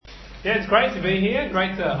Yeah, it's great to be here.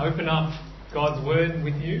 Great to open up God's Word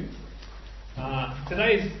with you.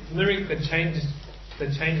 Today's lyric that changes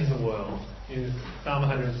the world is Psalm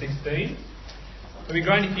 116. It'd be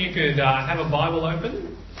great if you could have a Bible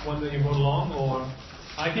open, one that you brought along, or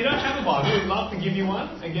if you don't have a Bible, we'd love to give you one.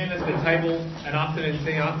 Again, at the table and afternoon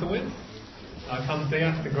tea afterwards. Come see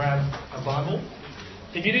us to grab a Bible.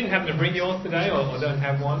 If you didn't happen to bring yours today or don't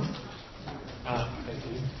have one, thank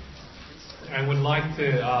you, and would like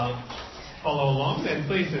to follow along, then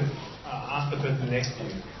please just ask the person next to you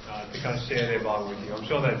to kind of share their Bible with you. I'm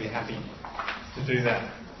sure they'd be happy to do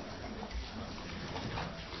that.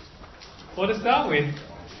 Well, to start with,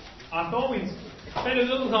 I thought we'd spend a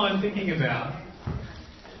little time thinking about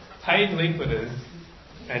paid leafleters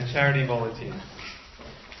and charity volunteers.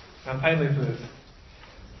 Now, paid leafleters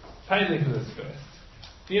first.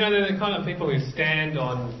 You know, they're the kind of people who stand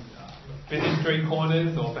on busy street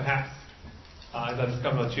corners, or perhaps, as I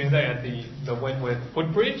discovered on Tuesday, at the Wentworth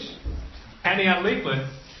Footbridge, handing out leaflets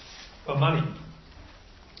for money.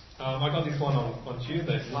 I got this one on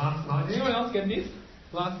Tuesday, last night. Did anyone else get this?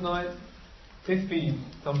 Last night? This be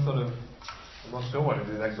some sort of, I'm not sure what it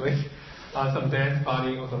is actually, some dance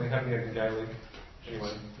party or something happening in Gaelic.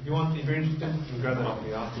 Anyway, if you're interested, you can grab that off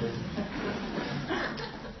me afterwards.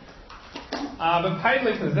 But paid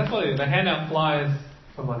leaflets, that's what it is. They hand out flyers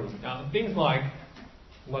for money. Things like,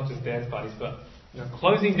 not just dance parties, but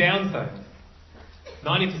closing down sales,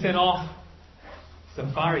 90% off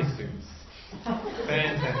safari suits,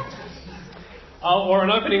 fantastic. Or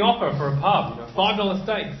an opening offer for a pub, $5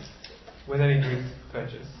 steaks with any drinks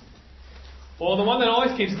purchased. Or the one that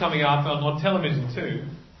always keeps coming up on television too,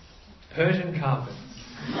 Persian carpets,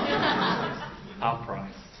 half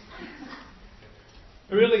price.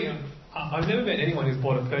 Really, I've never met anyone who's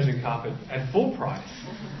bought a Persian carpet at full price.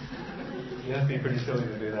 You have to be pretty silly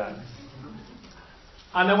to do that.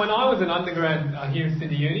 Now, when I was an undergrad here at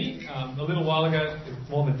Sydney Uni, a little while ago, it's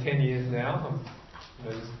more than 10 years now,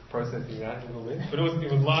 I'm just processing that a little bit, but it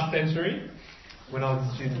was last century when I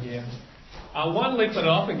was a student here. One leaflet I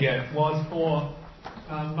often get was for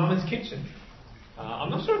Mama's Kitchen. I'm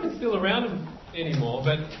not sure if it's still around anymore,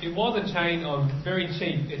 but it was a chain of very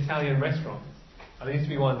cheap Italian restaurants. There used to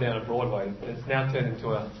be one down at Broadway. It's now turned into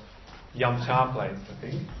a yum cha place, I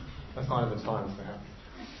think. A sign of the times, perhaps.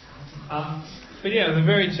 But yeah, it was a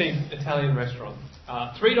very cheap Italian restaurant.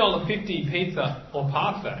 $3.50 pizza or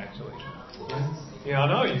pasta, actually. Yeah, I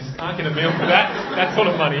know, you just can't get a meal for that sort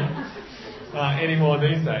of money anymore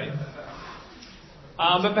these days.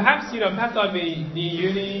 But perhaps I'd be near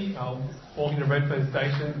uni, I'll walk into Redfern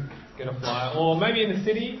Station, get a flyer, or maybe in the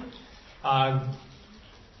city, on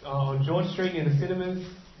George Street near the cinemas,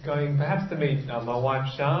 going perhaps to meet my wife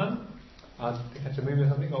Sian, to catch a movie or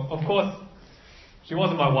something. Of course, she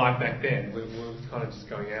wasn't my wife back then. We were kind of just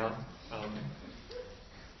going out. And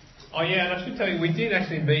I should tell you, we did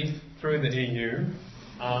actually meet through the EU,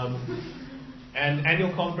 and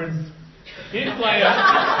annual conference did play a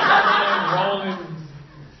role in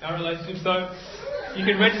our relationship. So you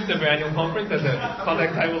can register for annual conference at the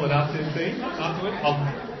contact table at RCC afterwards.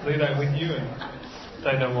 I'll leave that with you and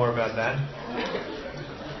say no more about that.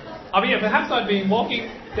 Perhaps I'd be walking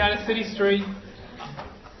down a city street,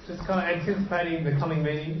 just kind of anticipating the coming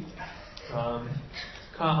meeting, kind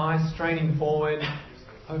of eyes straining forward,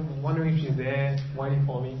 wondering if she's there, waiting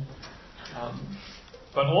for me.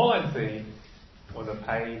 But all I'd see was a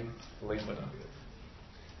paid leafleter.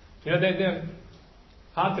 They're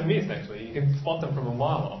hard to miss, actually. You can spot them from a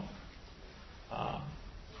mile off.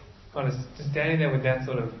 Kind of just standing there with that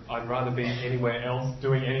sort of "I'd rather be anywhere else,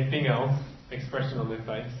 doing anything else" expression on their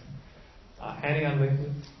face, handing out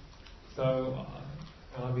leaflets. So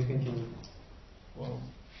I'd be thinking, well,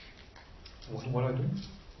 what do I do?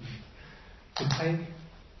 To take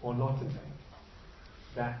or not to take?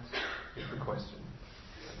 That is the question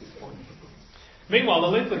at this point. Meanwhile, the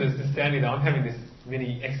leaflet is just standing there. I'm having this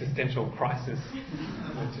mini existential crisis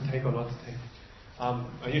to take or not to take.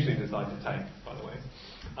 I usually decide to take, by the way.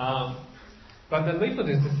 But the leaflet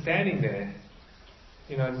is just standing there,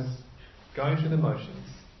 just going through the motions,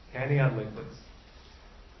 handing out leaflets,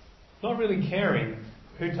 not really caring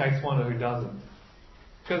who takes one or who doesn't.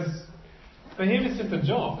 Because for him it's just a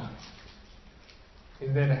job.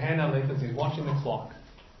 He's there to hand out leaflets, he's watching the clock,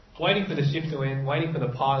 waiting for the shift to end, waiting for the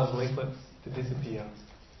pile of leaflets to disappear.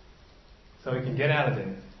 So he can get out of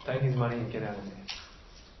there, take his money and get out of there.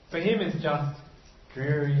 For him it's just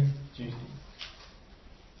dreary duty.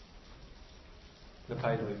 The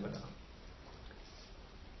paid leafleter.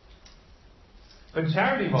 But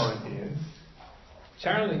charity volunteers.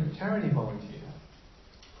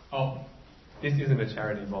 Oh, this isn't a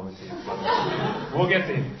charity volunteer. We'll get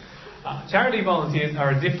to him. Charity volunteers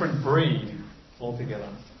are a different breed altogether.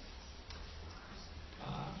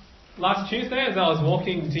 Last Tuesday, as I was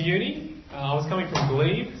walking to uni, I was coming from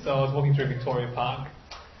Glebe, so I was walking through Victoria Park.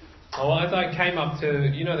 Well, as I came up to,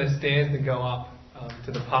 the stairs that go up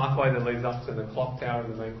to the pathway that leads up to the clock tower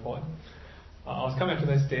in the main quad, I was coming up to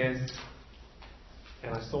those stairs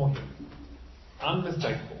and I saw him.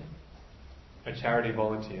 Unmistakable. A charity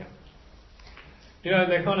volunteer.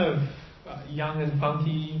 They're kind of young and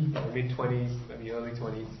funky, mid-20s, maybe early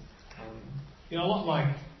 20s. A lot like,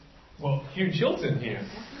 Hugh Chilton here.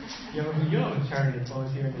 You're not a charity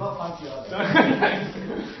volunteer. Not funky either.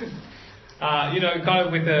 Kind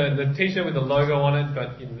of with the t-shirt with the logo on it,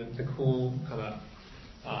 but the cool kind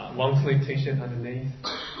of long sleeve t-shirt underneath,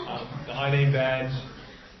 the ID badge,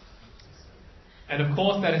 and of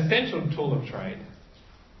course that essential tool of trade,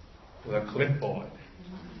 the clipboard.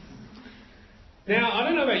 Now, I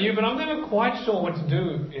don't know about you, but I'm never quite sure what to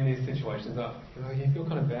do in these situations. You feel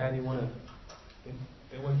kind of bad, you want to...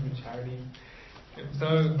 They're working for charity.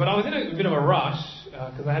 But I was in a bit of a rush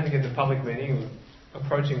because I had to get to the public meeting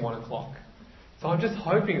approaching 1 o'clock. So I'm just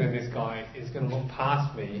hoping that this guy is going to look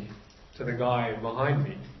past me to the guy behind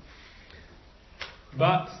me.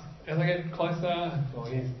 But as I get closer,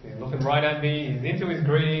 he's looking right at me, he's into his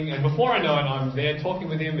greeting, and before I know it, I'm there talking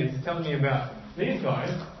with him, he's telling me about these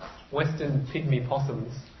guys, Western pygmy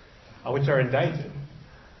possums, which are endangered.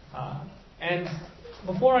 And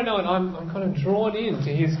before I know it, I'm kind of drawn into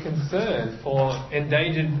his concern for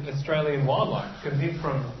endangered Australian wildlife, because he's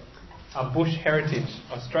from Bush Heritage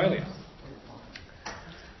Australia.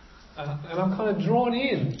 And I'm kind of drawn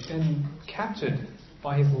in and captured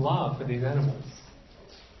by his love for these animals.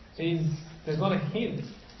 There's not a hint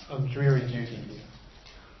of dreary duty here.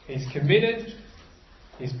 He's committed,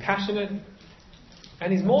 he's passionate,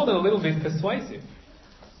 and he's more than a little bit persuasive.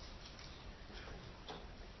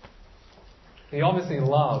 He obviously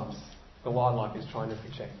loves the wildlife he's trying to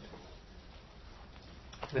protect.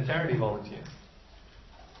 The charity volunteer.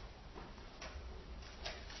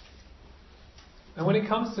 And when it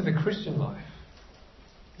comes to the Christian life,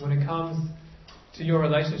 when it comes to your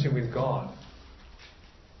relationship with God,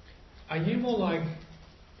 are you more like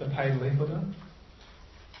the paid leafleter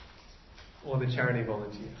or the charity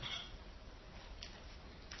volunteer?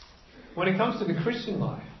 When it comes to the Christian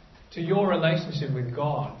life, to your relationship with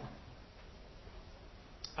God,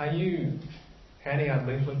 are you handing out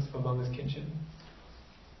leaflets for Mama's Kitchen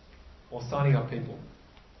or signing up people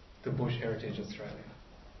to Bush Heritage Australia?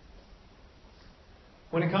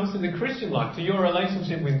 When it comes to the Christian life, to your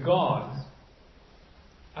relationship with God,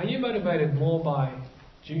 are you motivated more by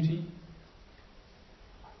duty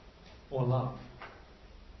or love?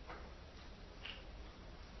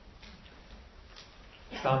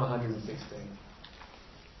 Psalm 116.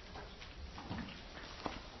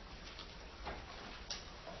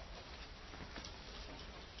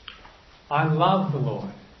 I love the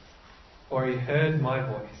Lord, for he heard my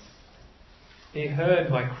voice. He heard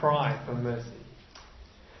my cry for mercy.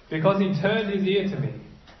 Because he turned his ear to me,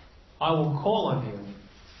 I will call on him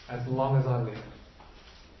as long as I live.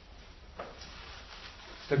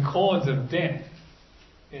 The cords of death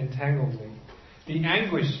entangled me. The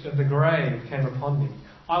anguish of the grave came upon me.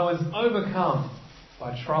 I was overcome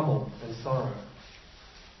by trouble and sorrow.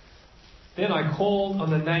 Then I called on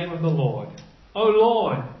the name of the Lord. O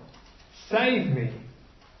Lord, save me.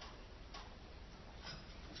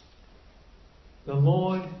 The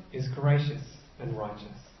Lord is gracious and righteous.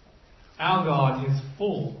 Our God is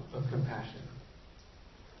full of compassion.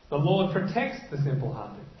 The Lord protects the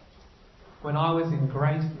simple-hearted. When I was in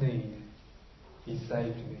great need, he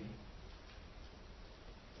saved me.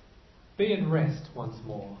 Be at rest once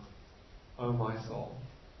more, O my soul,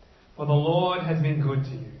 for the Lord has been good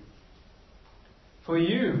to you. For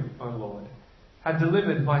you, O Lord, have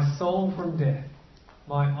delivered my soul from death,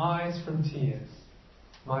 my eyes from tears,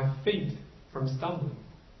 my feet from stumbling,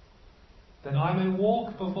 that I may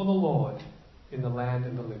walk before the Lord in the land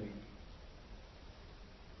of the living.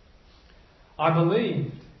 I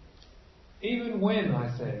believed, even when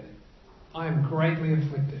I said, I am greatly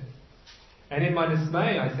afflicted. And in my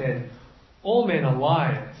dismay I said, all men are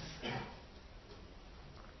liars.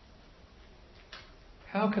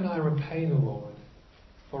 How can I repay the Lord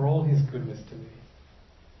for all his goodness to me?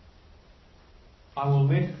 I will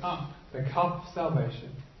lift up the cup of salvation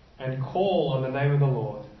and call on the name of the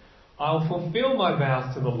Lord. I will fulfill my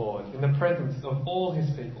vows to the Lord in the presence of all his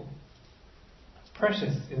people.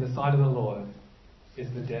 Precious in the sight of the Lord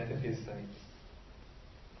is the death of his saints.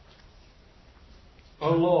 O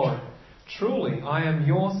Lord, truly I am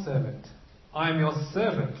your servant. I am your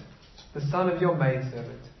servant, the son of your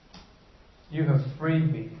maidservant. You have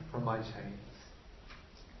freed me from from my chains.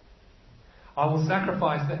 I will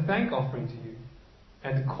sacrifice a thank offering to you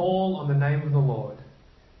and call on the name of the Lord.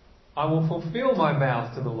 I will fulfill my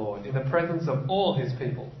vows to the Lord in the presence of all his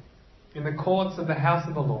people, in the courts of the house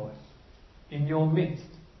of the Lord, in your midst,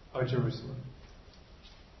 O Jerusalem.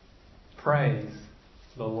 Praise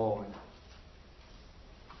the Lord.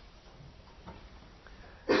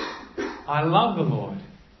 I love the Lord,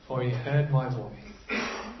 for he heard my voice.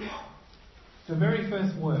 The very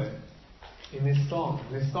first word in this song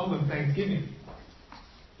of thanksgiving,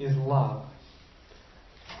 is love.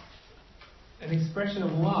 An expression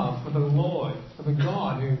of love for the Lord, for the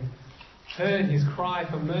God who heard his cry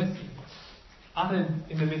for mercy, uttered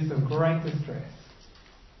in the midst of great distress,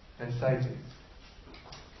 and saved him.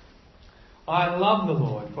 I love the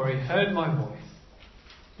Lord, for he heard my voice.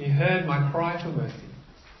 He heard my cry for mercy.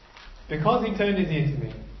 Because he turned his ear to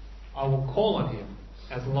me, I will call on him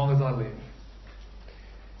as long as I live.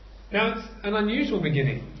 Now, it's an unusual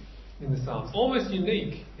beginning in the Psalms, almost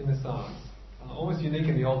unique in the Psalms, almost unique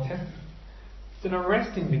in the Old Testament. It's an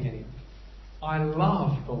arresting beginning. I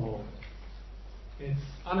love the Lord. It's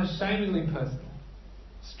unashamedly personal,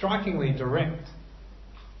 strikingly direct,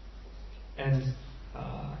 and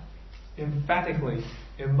emphatically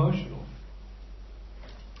emotional.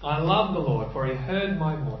 I love the Lord, for he heard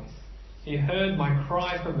my voice. He heard my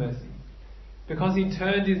cry for mercy. Because he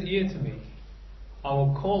turned his ear to me, I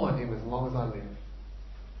will call on him as long as I live.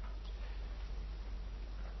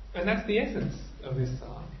 And that's the essence of this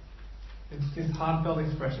psalm. It's this heartfelt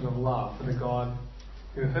expression of love for the God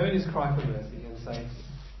who heard his cry for mercy and saved him.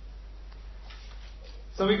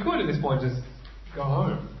 So we could at this point just go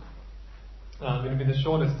home. It would be the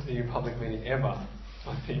shortest EU public meeting ever,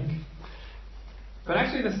 I think. But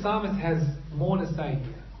actually the psalmist has more to say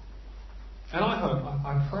here. And I hope,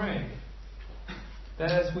 I pray,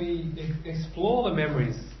 that as we explore the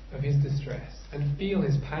memories of his distress and feel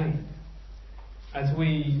his pain, as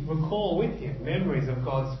we recall with him memories of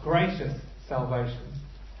God's gracious salvation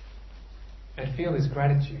and feel his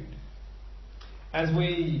gratitude, as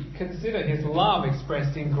we consider his love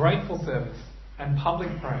expressed in grateful service and public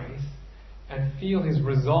praise and feel his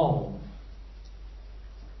resolve,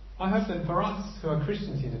 I hope that for us who are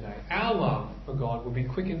Christians here today, our love for God will be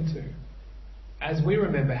quickened too, as we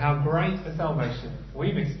remember how great a salvation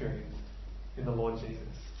we've experienced in the Lord Jesus.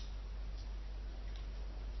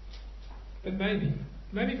 But maybe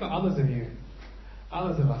for others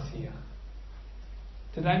of us here,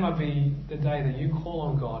 today might be the day that you call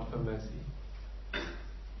on God for mercy.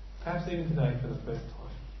 Perhaps even today for the first time.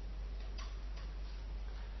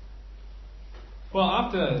 Well,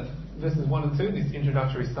 after verses 1 and 2, this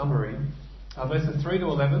introductory summary, verses 3 to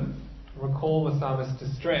 11 recall the psalmist's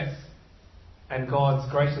distress and God's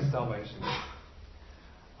gracious salvation.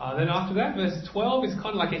 Then after that, verse 12 is kind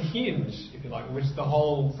of like a hinge, if you like, which the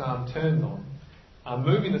whole psalm turns on,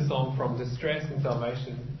 moving the song from distress and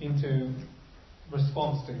salvation into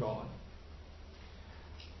response to God.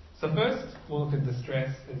 So first, we'll look at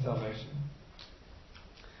distress and salvation.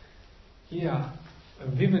 Here,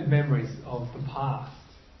 vivid memories of the past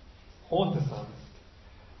haunt the psalmist.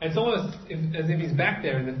 It's almost as if he's back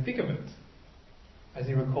there in the thick of it, as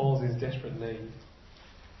he recalls his desperate need.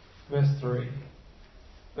 Verse 3.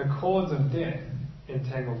 The cords of death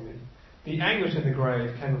entangled me. The anguish of the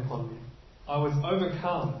grave came upon me. I was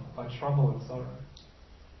overcome by trouble and sorrow.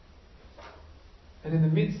 And in the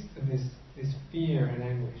midst of this fear and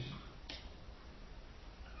anguish,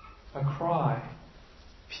 a cry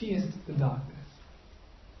pierced the darkness.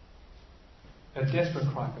 A desperate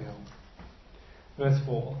cry for help. Verse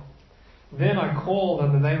 4. Then I called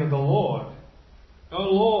on the name of the Lord. O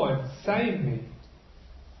Lord, save me.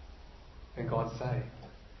 And God saved.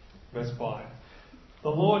 Verse 5. The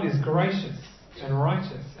Lord is gracious and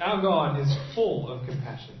righteous. Our God is full of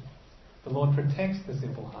compassion. The Lord protects the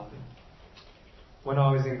simple-hearted. When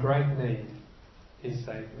I was in great need, he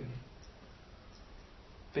saved me.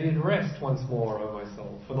 Be at rest once more, O my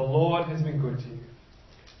soul, for the Lord has been good to you.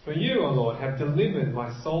 For you, O Lord, have delivered my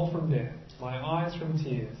soul from death, my eyes from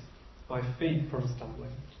tears, my feet from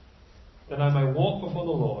stumbling, that I may walk before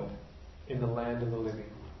the Lord in the land of the living.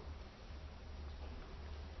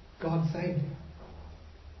 God saved you.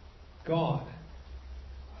 God,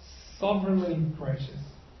 sovereignly gracious,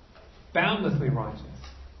 boundlessly righteous,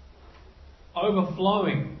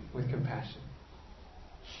 overflowing with compassion,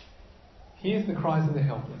 hears the cries of the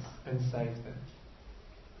helpless and saves them.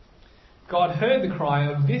 God heard the cry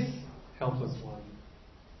of this helpless one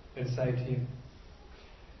and saved him.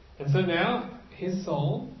 And so now his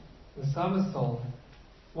soul, the psalmist's soul,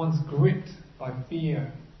 once gripped by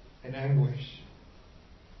fear and anguish,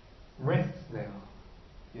 rests now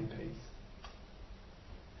in peace.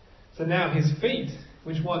 So now his feet,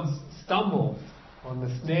 which once stumbled on the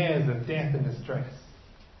snares of death and distress,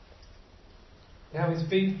 now his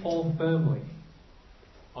feet fall firmly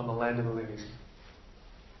on the land of the living.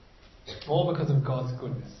 All because of God's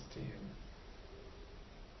goodness to him.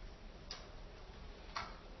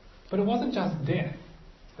 But it wasn't just death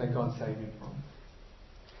that God saved him from.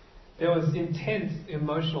 There was intense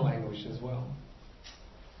emotional anguish as well.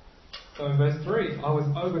 So in verse 3, I was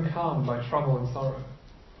overcome by trouble and sorrow.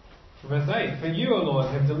 Verse 8, for you, O Lord,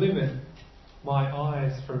 have delivered my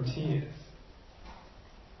eyes from tears.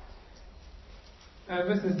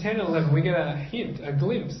 Verses 10 and 11, we get a hint, a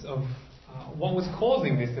glimpse of what was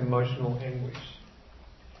causing this emotional anguish.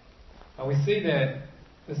 We see that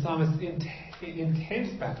the psalmist's intense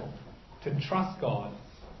battle to trust God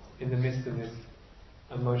in the midst of this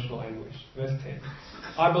emotional anguish. Verse 10,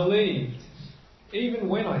 I believed, even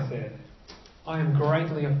when I said, I am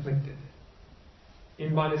greatly afflicted.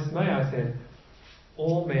 In my dismay I said,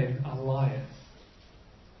 all men are liars.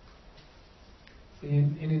 See,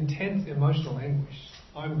 in intense emotional anguish,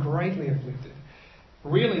 I am greatly afflicted,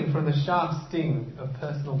 reeling from the sharp sting of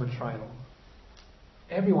personal betrayal.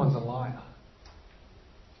 Everyone's a liar.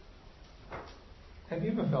 Have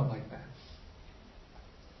you ever felt like that?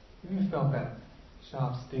 Have you ever felt that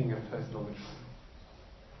sharp sting of personal betrayal?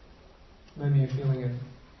 Maybe you're feeling it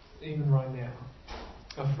even right now.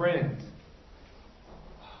 A friend,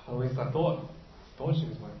 at least I thought she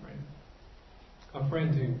was my friend. A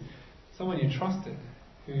friend someone you trusted,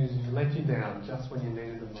 who's let you down just when you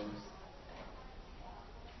needed the most.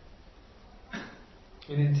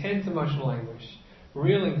 In intense emotional anguish,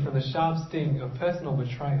 reeling from the sharp sting of personal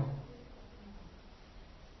betrayal,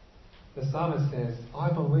 the psalmist says,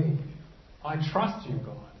 I believe, I trust you,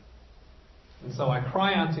 God. And so I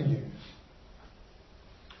cry out to you.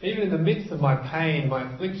 Even in the midst of my pain,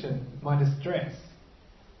 my affliction, my distress,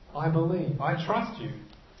 I believe, I trust you.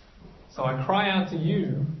 So I cry out to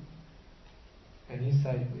you, and you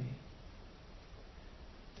save me.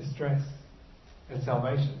 Distress and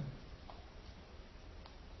salvation.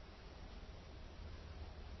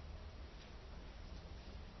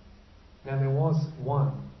 Now there was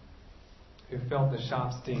one who felt the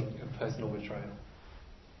sharp sting of personal betrayal,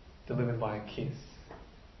 delivered by a kiss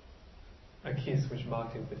which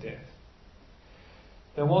marked him for death.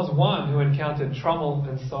 There was one who encountered trouble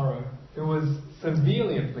and sorrow, who was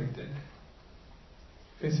severely afflicted,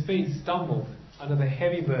 whose feet stumbled under the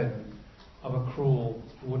heavy burden of a cruel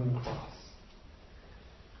wooden cross.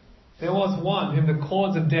 There was one whom the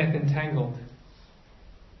cords of death entangled.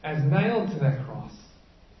 As nailed to that cross,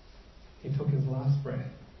 he took his last breath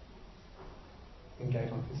and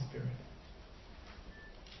gave up his spirit.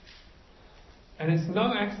 And it's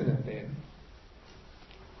no accident then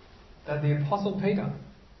that the Apostle Peter,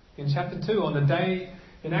 in chapter 2,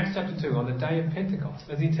 in Acts chapter 2, on the day of Pentecost,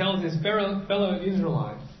 as he tells his fellow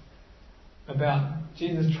Israelites about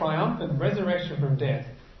Jesus' triumphant resurrection from death,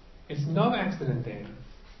 it's no accident then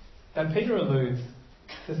that Peter alludes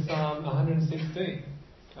to Psalm 116,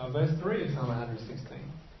 verse 3 of Psalm 116,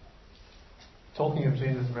 talking of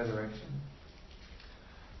Jesus' resurrection.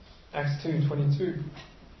 Acts 2:22.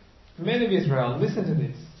 Men of Israel, listen to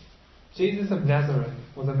this. Jesus of Nazareth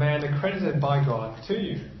was a man accredited by God to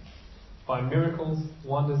you by miracles,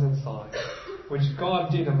 wonders and signs, which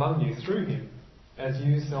God did among you through him, as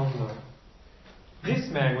you yourselves know. This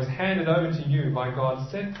man was handed over to you by God's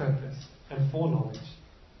set purpose and foreknowledge.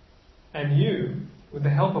 And you, with the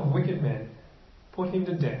help of wicked men, put him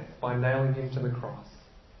to death by nailing him to the cross.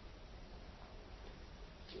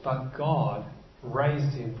 But God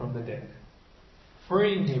raised him from the dead,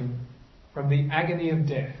 freeing him from the agony of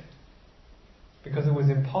death, because it was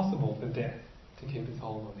impossible for death to keep its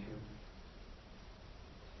hold on him.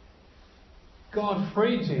 God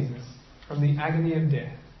freed Jesus from the agony of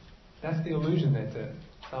death. That's the allusion there to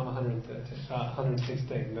Psalm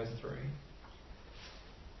 116, verse 3.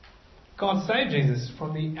 God saved Jesus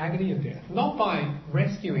from the agony of death, not by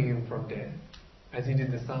rescuing him from death, as he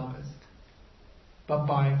did the psalmist, but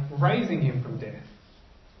by raising him from death.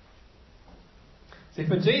 See,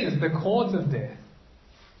 for Jesus, the cords of death,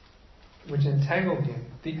 which entangled him,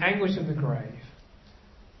 the anguish of the grave,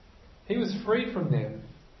 he was freed from them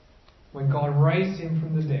when God raised him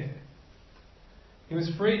from the dead. He was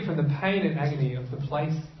freed from the pain and agony of the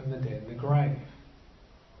place of the dead, the grave,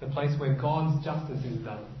 the place where God's justice is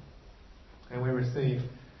done, and we receive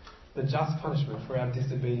the just punishment for our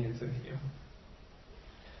disobedience of him.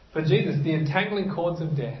 For Jesus, the entangling cords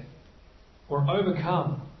of death were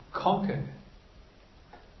overcome, conquered,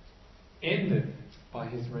 ended by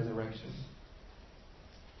his resurrection.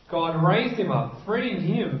 God raised him up, freeing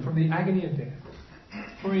him from the agony of death,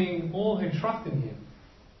 freeing all who trust in him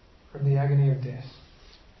from the agony of death.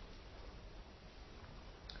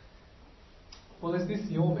 Well, is this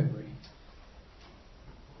your memory?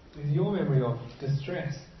 Is your memory of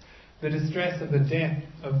distress? The distress of the death,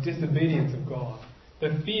 of disobedience of God.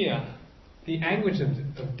 The fear, the anguish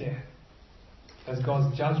of death as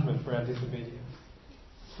God's judgment for our disobedience.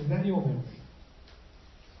 Is that your memory?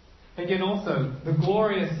 Again, also, the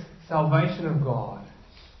glorious salvation of God,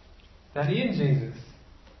 that in Jesus,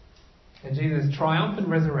 and Jesus' triumphant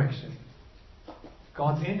resurrection,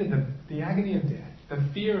 God's ended the agony of death, the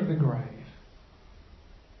fear of the grave,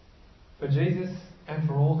 for Jesus and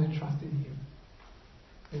for all who trust in him.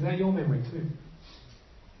 Is that your memory too?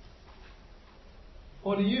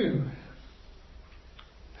 Or do you,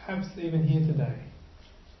 perhaps even here today,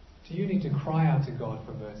 do you need to cry out to God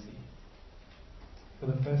for mercy for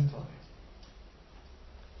the first time?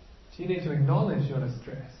 Do you need to acknowledge your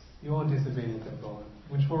distress, your disobedience of God,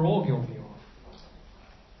 which we're all guilty of?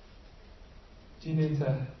 Do you need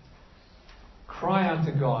to cry out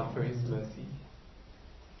to God for his mercy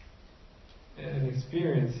and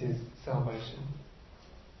experience his salvation,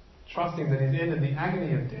 trusting that he's ended the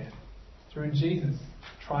agony of death through Jesus'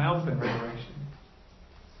 triumphant resurrection,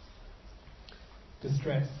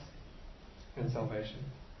 distress and salvation?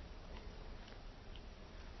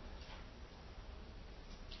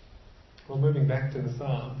 Well, moving back to the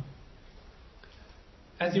psalm,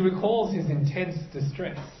 as he recalls his intense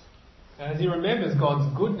distress, as he remembers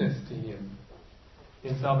God's goodness to him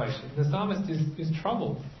in salvation, the psalmist is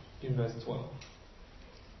troubled in verse 12.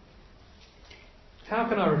 How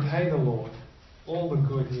can I repay the Lord all the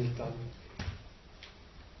good he has done?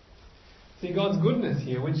 See, God's goodness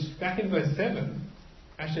here, which back in verse 7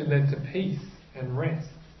 actually led to peace and rest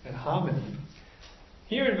and harmony,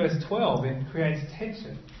 here in verse 12 it creates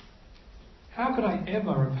tension. How could I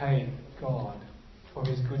ever repay God for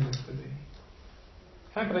his goodness to me?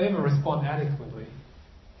 How could I ever respond adequately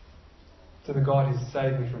to the God who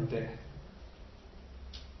saved me from death?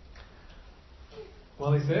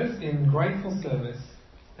 Well, he says, in grateful service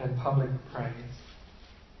and public praise.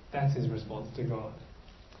 That's his response to God.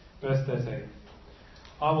 Verse 13.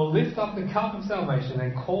 I will lift up the cup of salvation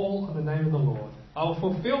and call on the name of the Lord. I will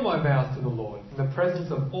fulfill my vows to the Lord in the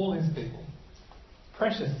presence of all his people.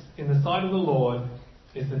 Precious in the sight of the Lord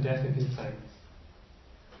is the death of his saints.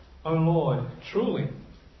 O Lord, truly,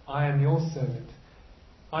 I am your servant.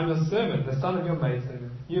 I am your servant, the son of your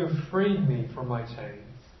maidservant. You have freed me from my chains.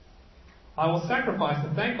 I will sacrifice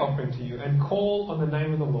a thank offering to you and call on the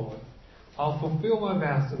name of the Lord. I will fulfill my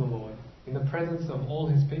vows to the Lord in the presence of all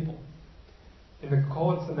his people, in the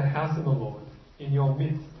courts of the house of the Lord, in your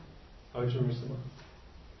midst, O Jerusalem.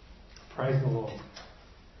 Praise the Lord.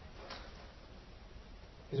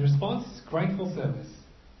 His response is grateful service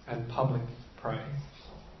and public praise.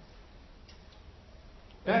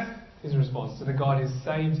 That's his response to the God who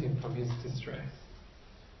saved him from his distress.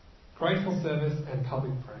 Grateful service and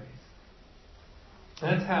public praise.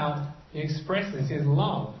 That's how he expresses his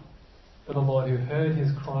love for the Lord who heard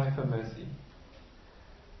his cry for mercy.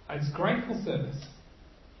 It's grateful service.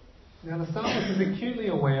 Now the psalmist is acutely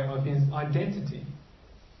aware of his identity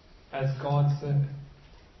as God's servant.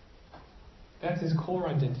 That's his core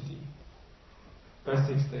identity. Verse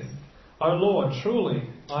 16. O Lord, truly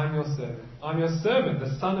I am your servant. I am your servant,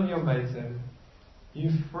 the son of your maidservant. You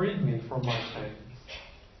freed me from my chains.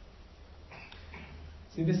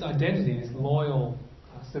 See, this identity, this loyal,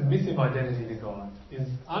 submissive identity to God, is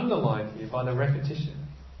underlined here by the repetition.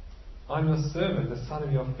 I'm your servant, the son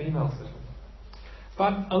of your female servant.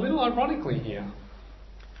 But a little ironically here,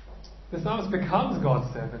 the psalmist becomes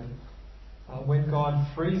God's servant when God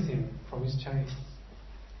frees him from his chains,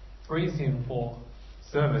 frees him for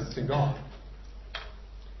service to God.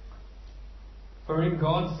 For in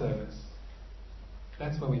God's service,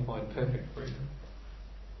 that's when we find perfect freedom.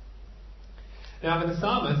 Now, for the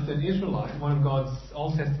psalmist, an Israelite, one of God's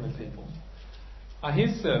Old Testament people,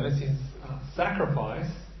 his service, his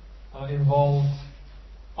sacrifice, involved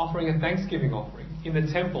offering a thanksgiving offering in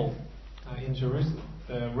the temple in Jerusalem,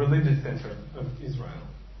 the religious centre of Israel.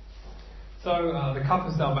 So the cup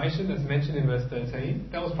of salvation, that's mentioned in verse 13,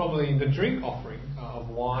 that was probably the drink offering of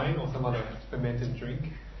wine or some other fermented drink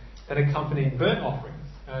that accompanied burnt offerings.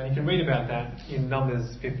 You can read about that in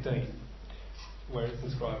Numbers 15, where it's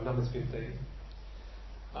described, Numbers 15.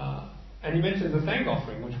 And he mentions the thank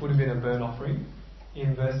offering, which would have been a burnt offering,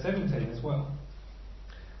 in verse 17 as well.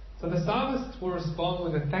 So the psalmist will respond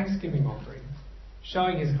with a thanksgiving offering,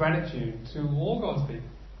 showing his gratitude to all God's people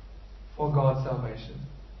for God's salvation.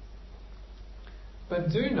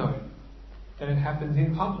 But do note that it happens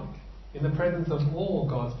in public, in the presence of all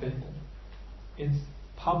God's people. It's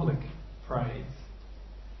public praise.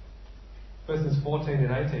 Verses 14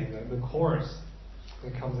 and 18, the chorus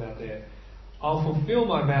that comes out there. I'll fulfill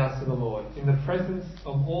my vows to the Lord in the presence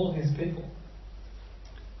of all his people.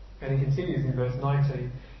 And he continues in verse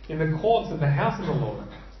 19. In the courts of the house of the Lord,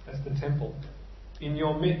 that's the temple, in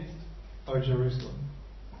your midst, O Jerusalem.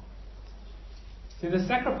 See, the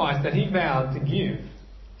sacrifice that he vowed to give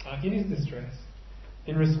in his distress,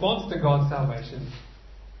 in response to God's salvation,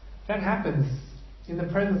 that happens in the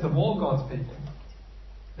presence of all God's people.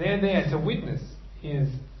 They're there to witness his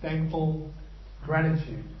thankful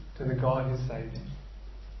gratitude to the God who saved him.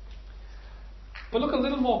 But look a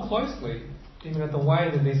little more closely even at the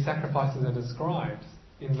way that these sacrifices are described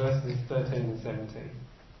in verses 13 and 17.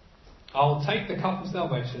 I'll take the cup of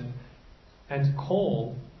salvation and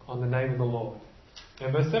call on the name of the Lord.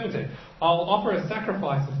 And verse 17, I'll offer a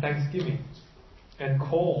sacrifice of thanksgiving and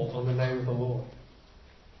call on the name of the Lord.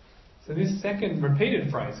 So this second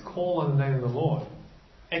repeated phrase, call on the name of the Lord,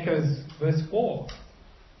 echoes verse 4.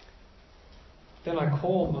 Then I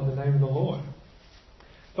called on the name of the Lord.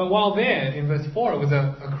 But while there, in verse 4, it was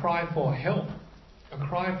a cry for help, a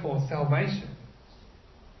cry for salvation.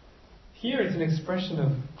 Here it's an expression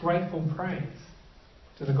of grateful praise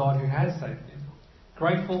to the God who has saved him.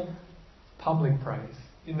 Grateful public praise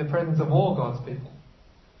in the presence of all God's people.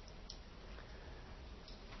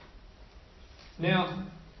 Now,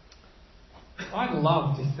 I'd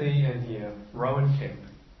love to see and hear Rowan Kemp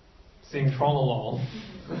sing Troll-a-Lol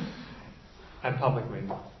at public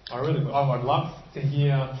meetings. I really would. I'd love to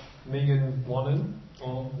hear Megan Wannon,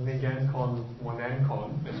 or Megan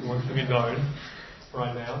Wanankon, as she wants to be known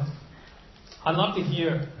right now. I'd love to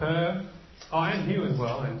hear her, and Hugh as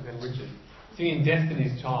well, and Richard, singing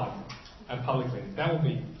Destiny's Child at public meetings. That will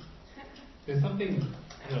be... There's something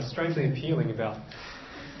strangely appealing about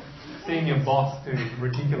seeing your boss do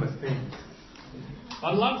ridiculous things.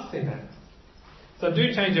 I'd love to see that. So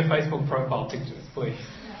do change your Facebook profile pictures, please.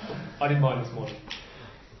 I did mine this morning.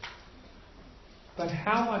 But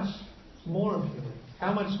how much more appealing,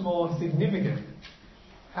 how much more significant,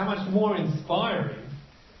 how much more inspiring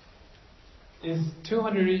is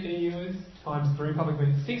 200 EUs times 3 public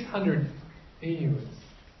meetings, 600 EUs,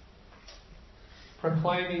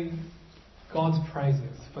 proclaiming God's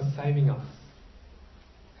praises for saving us.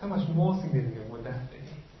 How much more significant would that be?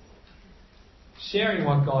 Sharing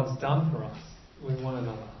what God's done for us with one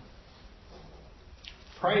another.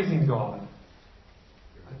 Praising God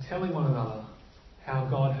and telling one another how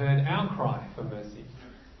God heard our cry for mercy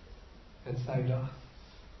and saved us.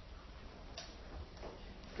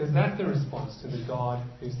 Because that's the response to the God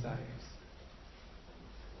who saves.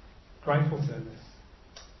 Grateful service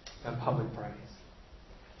and public praise.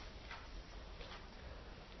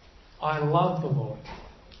 I love the Lord,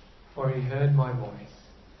 for he heard my voice.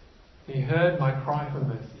 He heard my cry for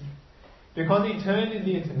mercy. Because he turned his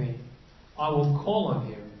ear to me, I will call on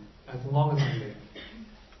him as long as I live.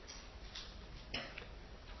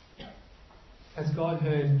 Has God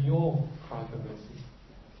heard your cry for mercy?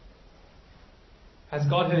 Has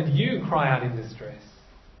God heard you cry out in distress?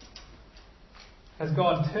 Has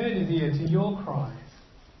God turned his ear to your cries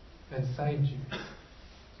and saved you?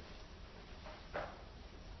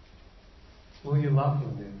 Will you love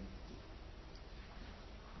him then?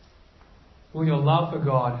 Will your love for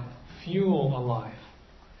God fuel a life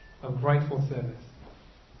of grateful service,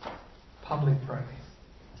 public praise?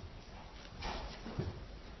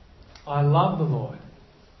 I love the Lord,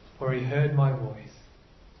 for he heard my voice.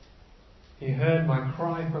 He heard my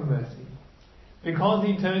cry for mercy. Because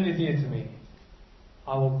he turned his ear to me,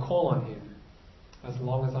 I will call on him as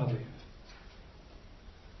long as I live.